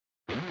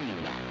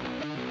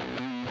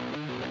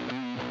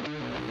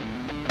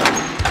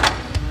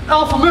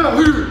Alpha male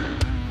here.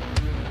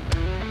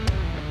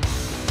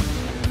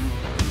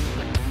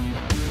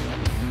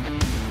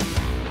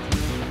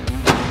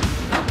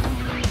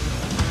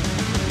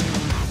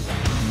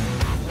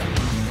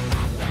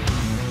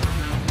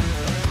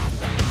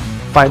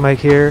 Fight Mike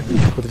here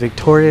with the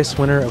victorious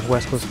winner of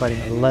West Coast Fighting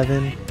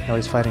 11. Now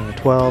he's fighting at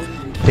 12.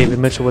 David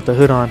Mitchell with the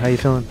hood on. How you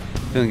feeling?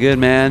 Feeling good,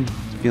 man.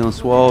 Feeling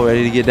swole,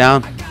 ready to get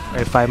down. All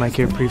right, Fight Mike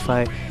here,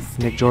 pre-fight.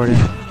 Nick Jordan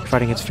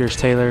fighting against Fierce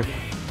Taylor.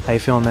 How you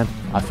feeling, man?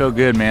 I feel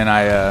good, man.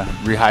 I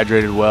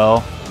rehydrated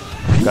well,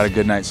 got a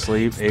good night's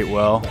sleep, ate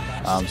well,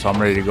 so I'm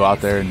ready to go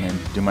out there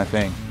and do my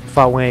thing.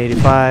 Fought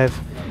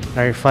 185.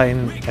 Now you're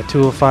fighting at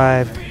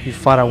 205. You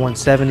fought at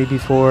 170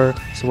 before.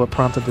 So what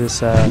prompted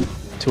this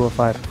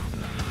 205?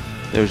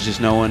 There was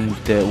just no one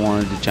that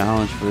wanted to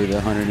challenge for the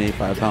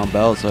 185-pound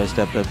belt, so I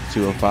stepped up to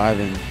 205,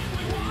 and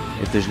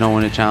if there's no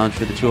one to challenge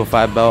for the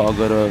 205 belt, I'll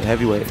go to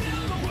heavyweight.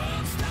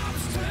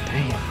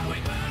 Damn.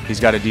 He's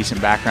got a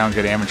decent background,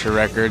 good amateur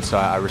record, so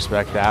I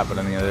respect that, but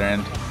on the other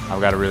end, I've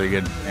got a really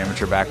good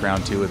amateur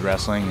background too with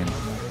wrestling, and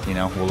you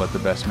know, we'll let the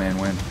best man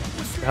win.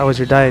 How was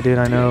your diet, dude?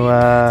 I know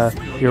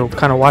you were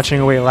kind of watching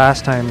away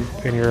last time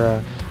in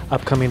your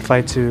upcoming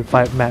fight to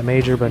fight Matt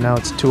Major, but now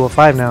it's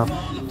 205 now.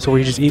 So were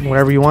you just eating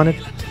whatever you wanted?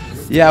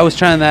 Yeah, I was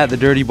trying that, the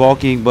dirty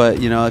bulking,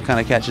 but you know, it kind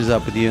of catches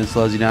up with you and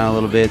slows you down a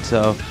little bit.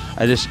 So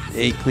I just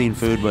ate clean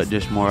food, but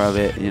just more of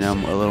it. You know,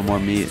 a little more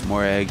meat,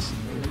 more eggs,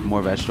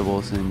 more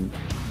vegetables, and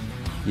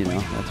you know,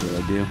 that's what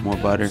I do. More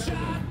butter.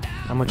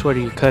 How much weight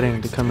are you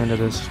cutting to come into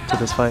this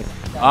fight?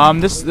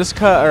 This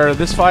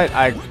fight,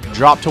 I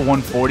dropped to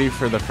 140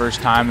 for the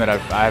first time that I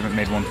haven't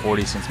made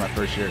 140 since my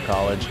first year of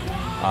college.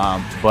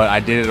 But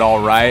I did it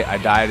all right. I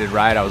dieted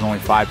right. I was only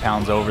 5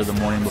 pounds over the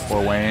morning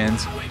before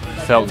weigh-ins.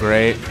 Felt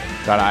great.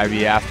 Got an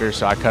IV after,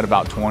 so I cut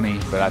about 20.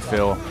 But I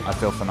feel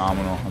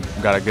phenomenal.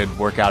 I've got a good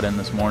workout in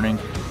this morning.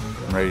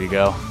 I'm ready to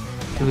go.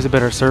 Who's a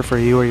better surfer,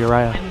 you or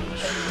Uriah?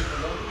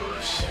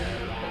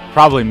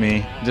 Probably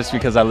me, just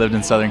because I lived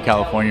in Southern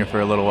California for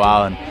a little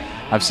while and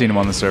I've seen him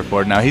on the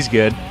surfboard. Now he's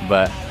good,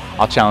 but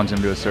I'll challenge him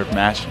to a surf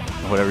match,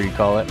 whatever you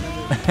call it.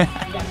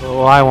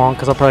 Well, I won't,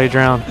 because I'll probably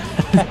drown.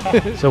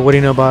 So what do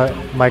you know about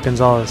Mike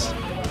Gonzalez?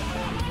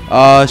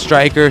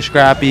 Striker,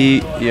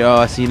 scrappy. You know,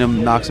 I've seen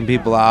him knock some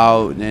people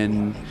out,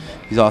 and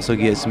he's also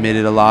get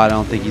submitted a lot. I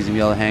don't think he's gonna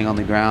be able to hang on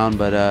the ground,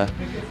 but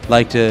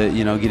like to,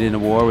 you know, get into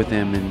war with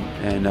him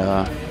and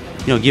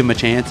you know, give him a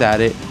chance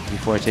at it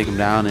before I take him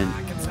down and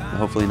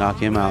hopefully knock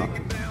him out.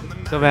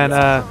 So man,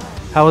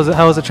 how was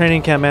the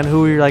training camp, man?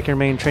 Who were your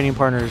main training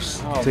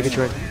partners to get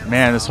you ready?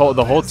 Man,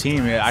 the whole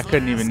team, I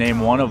couldn't even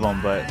name one of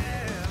them, but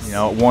you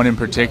know, one in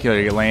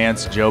particular,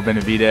 Lance, Joe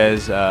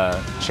Benavidez,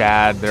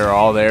 Chad, they're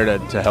all there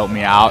to help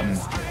me out, and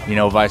you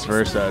know, vice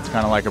versa. It's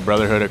kind of like a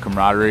brotherhood, a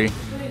camaraderie.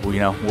 You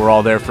know, we're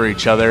all there for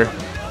each other.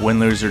 Win,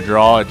 lose, or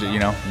draw, you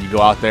know, you go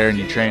out there and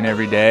you train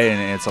every day,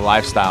 and it's a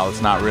lifestyle.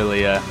 It's not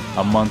really a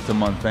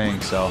month-to-month thing.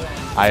 So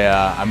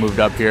I moved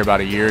up here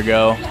about a year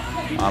ago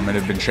and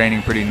have been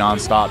training pretty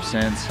nonstop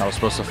since. I was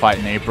supposed to fight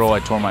in April. I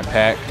tore my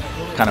pec,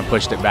 kind of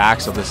pushed it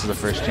back, so this is the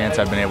first chance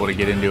I've been able to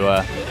get into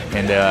the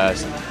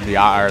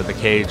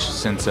cage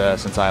since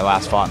I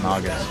last fought in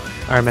August.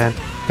 All right, man.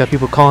 Got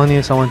people calling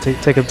you, so I want to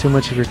take up too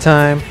much of your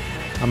time.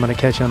 I'm going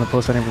to catch you on the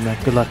post-fight interview, man.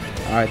 Good luck.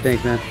 All right,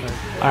 thanks, man.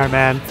 All right,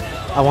 man.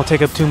 I won't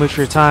take up too much of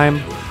your time.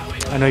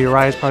 I know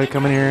Uriah's probably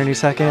coming here any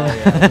second.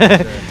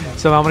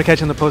 So I'm going to catch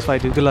you on the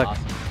post-fight, dude. Good luck.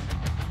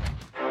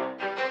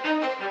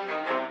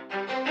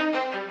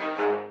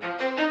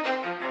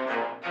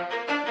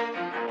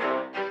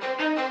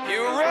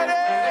 You ready?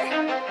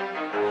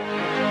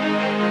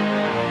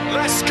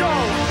 Let's go.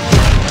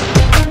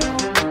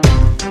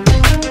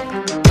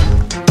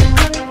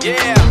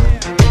 Yeah.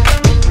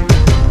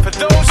 For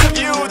those of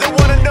you that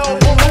want to know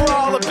what we're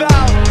all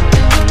about,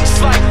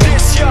 it's like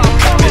this, y'all.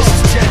 This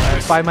is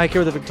Jet. Fight Mike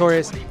here with the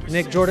victorious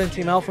Nick Jordan,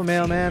 Team Alpha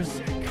Male, man.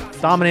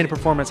 Dominating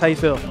performance. How you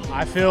feel?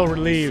 I feel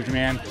relieved,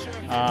 man.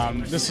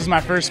 This is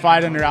my first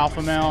fight under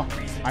Alpha Male.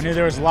 I knew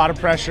there was a lot of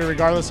pressure,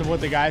 regardless of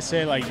what the guys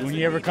say. Like, when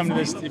you ever come to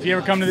this, if you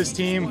ever come to this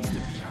team,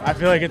 I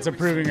feel like it's a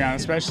proving ground,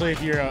 especially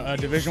if you're a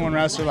Division I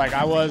wrestler like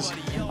I was.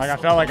 Like, I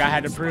felt like I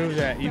had to prove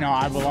that, you know,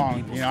 I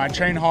belong. You know, I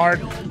train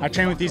hard. I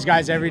train with these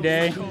guys every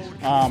day.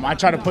 I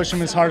try to push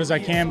them as hard as I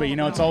can, but, you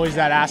know, it's always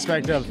that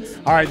aspect of,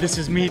 all right, this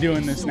is me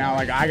doing this now.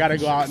 Like, I got to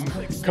go out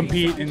and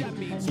compete. And,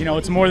 you know,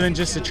 it's more than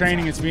just the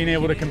training. It's being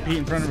able to compete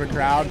in front of a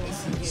crowd.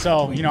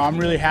 So, you know, I'm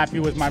really happy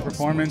with my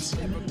performance.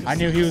 I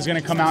knew he was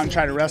going to come out and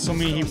try to wrestle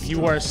me. He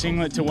wore a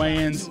singlet to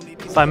weigh-ins.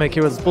 Fight Mike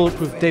here with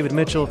Bulletproof David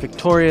Mitchell,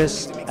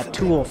 victorious at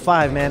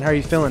 205, man. How are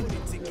you feeling?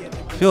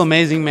 Feel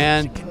amazing,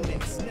 man.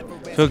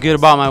 Feel good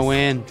about my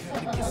win.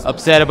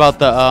 Upset about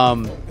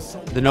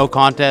the no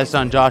contest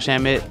on Josh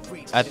Emmett.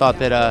 I thought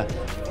that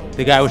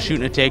the guy was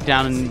shooting a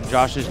takedown and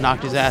Josh just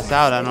knocked his ass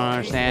out. I don't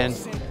understand.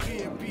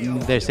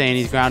 They're saying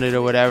he's grounded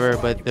or whatever,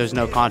 but there's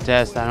no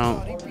contest. I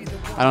don't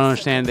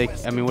understand.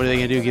 I mean, what are they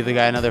gonna do? Give the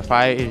guy another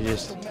fight?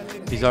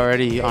 He's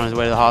already on his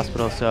way to the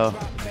hospital. So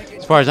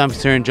as far as I'm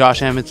concerned,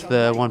 Josh Emmett's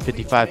the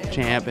 155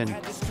 champ, and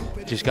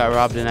just got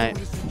robbed tonight.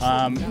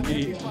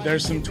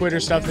 There's some Twitter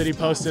stuff that he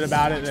posted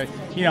about it that,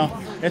 you know,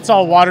 it's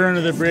all water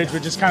under the bridge,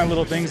 but just kind of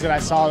little things that I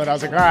saw that I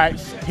was like, all right,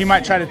 he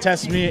might try to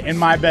test me in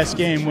my best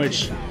game,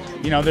 which,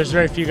 you know, there's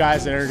very few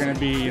guys that are going to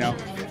be, you know,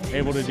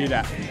 able to do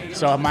that.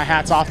 So my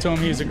hat's off to him.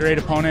 He was a great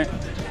opponent.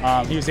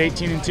 He was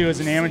 18-2 as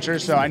an amateur,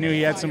 so I knew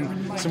he had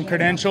some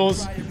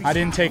credentials. I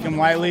didn't take him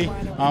lightly,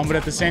 but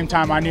at the same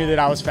time, I knew that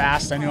I was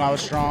fast. I knew I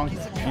was strong.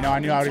 You know, I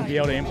knew I would be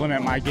able to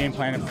implement my game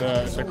plan if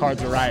the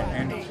cards were right,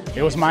 and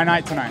it was my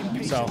night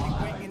tonight. So,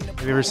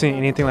 have you ever seen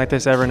anything like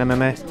this ever in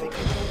MMA?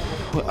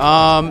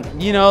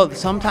 You know,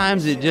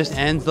 sometimes it just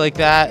ends like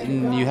that,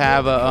 and you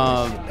have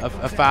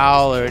a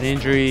foul or an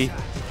injury,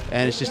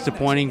 and it's just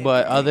disappointing.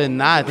 But other than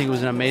that, I think it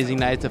was an amazing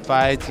night to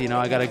fight. You know,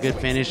 I got a good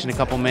finish in a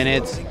couple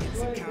minutes.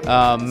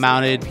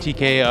 Mounted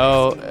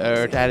TKO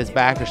or at his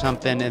back or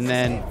something, and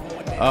then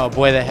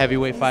boy, that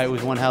heavyweight fight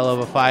was one hell of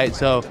a fight.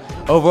 So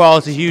overall,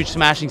 it's a huge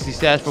smashing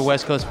success for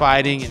West Coast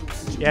Fighting.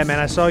 Yeah, man,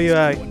 I saw you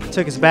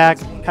took his back,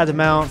 had the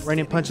mount,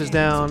 raining punches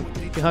down.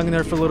 He hung in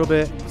there for a little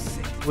bit.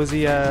 Was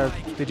he?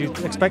 Did you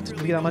expect to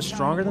be that much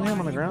stronger than him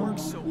on the ground?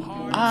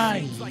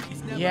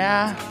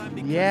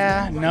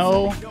 Yeah,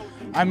 no.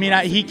 I mean,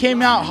 he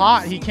came out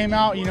hot. He came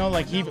out, you know,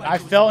 like I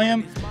felt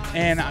him,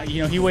 and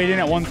you know, he weighed in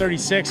at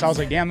 136. I was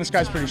like, damn, this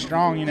guy's pretty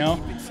strong, you know.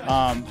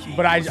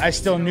 But I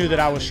still knew that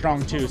I was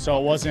strong too. So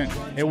it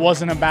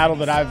wasn't a battle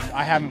that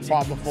I haven't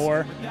fought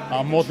before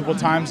multiple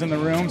times in the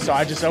room. So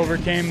I just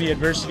overcame the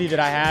adversity that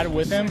I had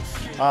with him.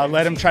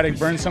 Let him try to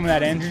burn some of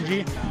that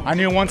energy. I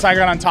knew once I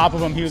got on top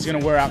of him, he was going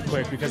to wear out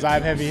quick because I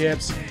have heavy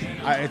hips.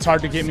 It's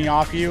hard to get me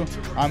off you.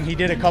 He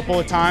did a couple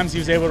of times. He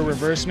was able to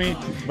reverse me,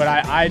 but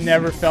I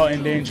never felt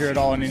in danger at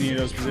all in any of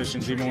those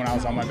positions, even when I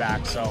was on my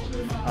back. So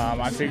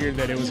I figured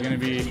that it was going to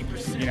be,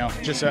 you know,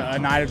 just a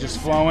night of just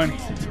flowing.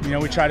 You know,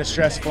 we try to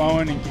stress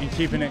flowing and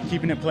keeping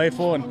it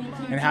playful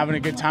and having a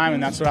good time,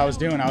 and that's what I was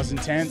doing. I was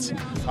intense.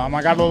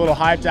 I got a little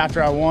hyped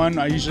after I won.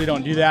 I usually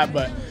don't do that,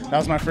 but that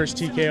was my first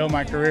TKO of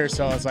my career,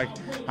 so I was like,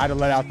 I had to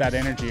let out that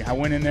energy. I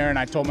went in there and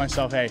I told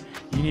myself, hey,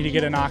 you need to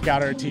get a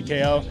knockout or a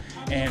TKO,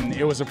 and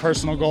it was a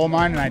personal goal of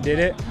mine, and I did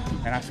it,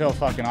 and I feel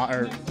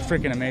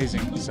freaking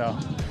amazing. So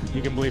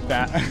you can believe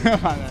that.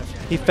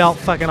 He felt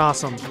fucking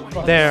awesome.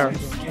 There,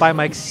 Fight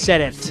Mike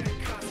said it.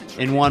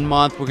 In 1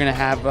 month, we're gonna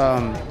have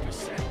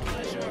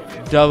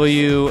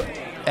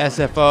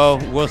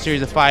WSFO World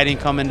Series of Fighting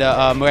coming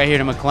to right here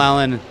to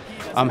McClellan.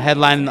 I'm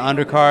headlining the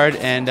undercard,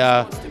 and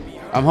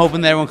I'm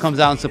hoping that everyone comes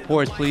out and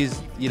supports. Please,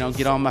 you know,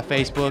 get on my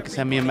Facebook,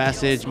 send me a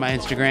message, my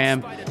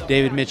Instagram,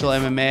 David Mitchell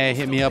MMA.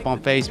 Hit me up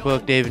on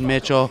Facebook, David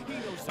Mitchell,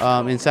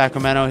 in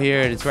Sacramento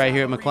here, and it's right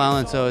here at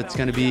McClellan. So it's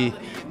gonna be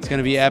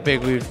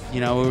epic. We're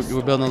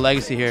building a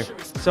legacy here.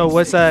 So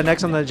what's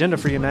next on the agenda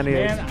for you,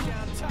 man?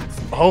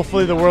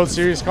 Hopefully the World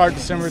Series card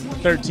December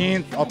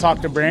 13th. I'll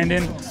talk to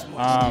Brandon,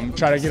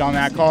 try to get on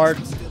that card.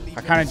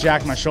 I kind of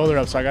jacked my shoulder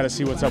up, so I got to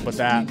see what's up with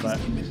that, but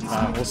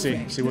we'll see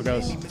what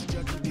goes.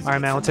 All right,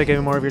 man, we'll take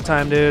any more of your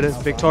time, dude. It's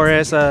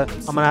victorious. I'm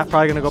probably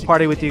going to go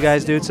party with you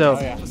guys, dude. So,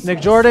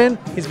 Nick Jordan,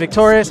 he's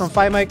victorious on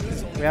Fight Mike.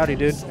 Rowdy,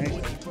 dude.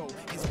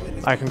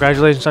 All right,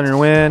 congratulations on your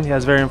win. He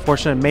has a very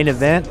unfortunate main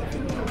event,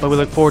 but we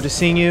look forward to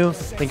seeing you.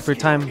 Thank you for your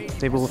time,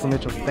 David Wolf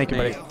Mitchell. Thank you,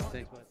 buddy.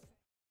 Thanks, buddy.